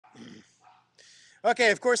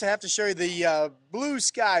Okay, of course I have to show you the blue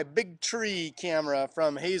sky big tree camera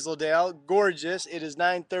from Hazeldale. Gorgeous. It is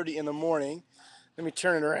 9:30 in the morning. Let me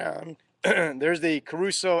turn it around. There's the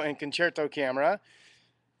Caruso and Concerto camera.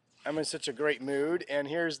 I'm in such a great mood. And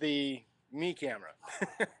here's the me camera.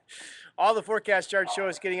 All the forecast charts show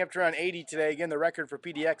us getting up to around 80 today. Again, the record for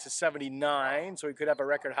PDX is 79, so we could have a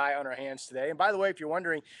record high on our hands today. And by the way, if you're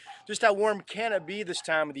wondering just how warm can it be this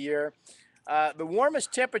time of the year, the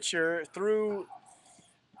warmest temperature through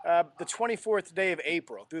the 24th day of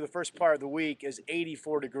April, through the first part of the week, is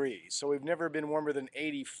 84 degrees. So we've never been warmer than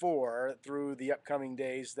 84 through the upcoming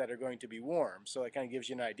days that are going to be warm. So that kind of gives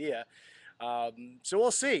you an idea. So we'll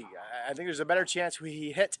see. I think there's a better chance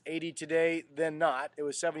we hit 80 today than not. It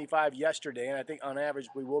was 75 yesterday, and I think on average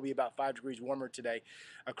we will be about 5 degrees warmer today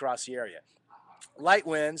across the area. Light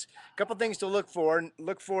winds. A couple things to look for.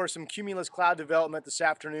 Look for some cumulus cloud development this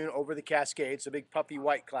afternoon over the Cascades, the big puffy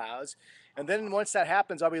white clouds. And then once that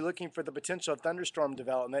happens, I'll be looking for the potential of thunderstorm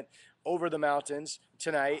development over the mountains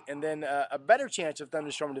tonight, and then a better chance of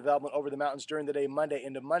thunderstorm development over the mountains during the day, Monday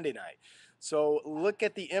into Monday night. So look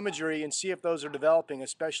at the imagery and see if those are developing,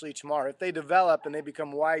 especially tomorrow. If they develop and they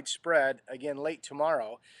become widespread, again, late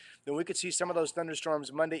tomorrow, then we could see some of those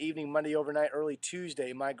thunderstorms Monday evening, Monday overnight, early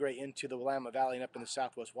Tuesday migrate into the Willamette Valley and up in the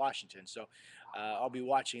southwest Washington. So I'll be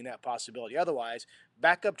watching that possibility. Otherwise,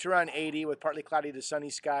 back up to around 80 with partly cloudy to sunny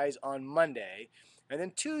skies on Monday. And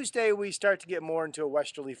then Tuesday, we start to get more into a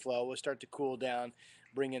westerly flow. We'll start to cool down,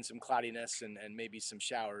 bring in some cloudiness and maybe some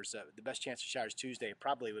showers. The best chance of showers Tuesday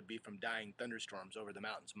probably would be from dying thunderstorms over the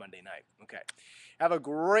mountains Monday night. Okay. Have a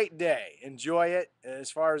great day. Enjoy it.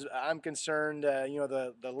 As far as I'm concerned,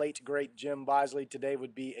 the late, great Jim Bosley today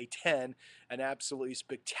would be a 10, an absolutely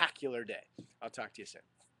spectacular day. I'll talk to you soon.